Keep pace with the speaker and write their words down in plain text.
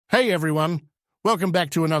Hey everyone, welcome back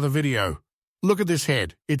to another video. Look at this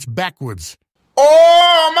head, it's backwards.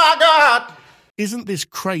 Oh my God! Isn't this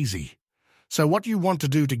crazy? So what you want to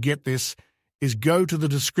do to get this is go to the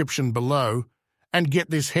description below and get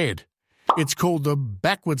this head. It's called the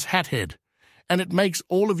backwards hat head, and it makes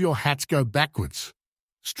all of your hats go backwards.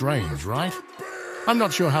 Strange, right? I'm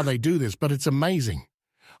not sure how they do this, but it's amazing.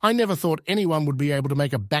 I never thought anyone would be able to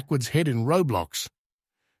make a backwards head in Roblox.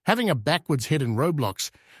 Having a backwards head in Roblox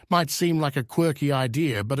might seem like a quirky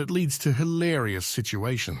idea, but it leads to hilarious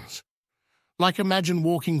situations. Like imagine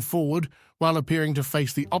walking forward while appearing to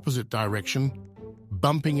face the opposite direction,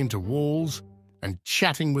 bumping into walls, and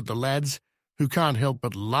chatting with the lads who can't help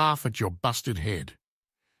but laugh at your busted head.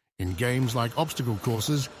 In games like obstacle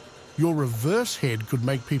courses, your reverse head could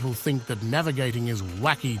make people think that navigating is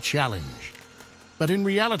wacky challenge. But in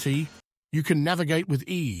reality, you can navigate with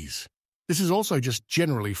ease. This is also just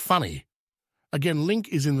generally funny. Again, link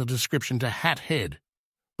is in the description to Hat Head.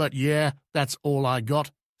 But yeah, that's all I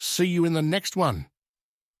got. See you in the next one.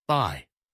 Bye.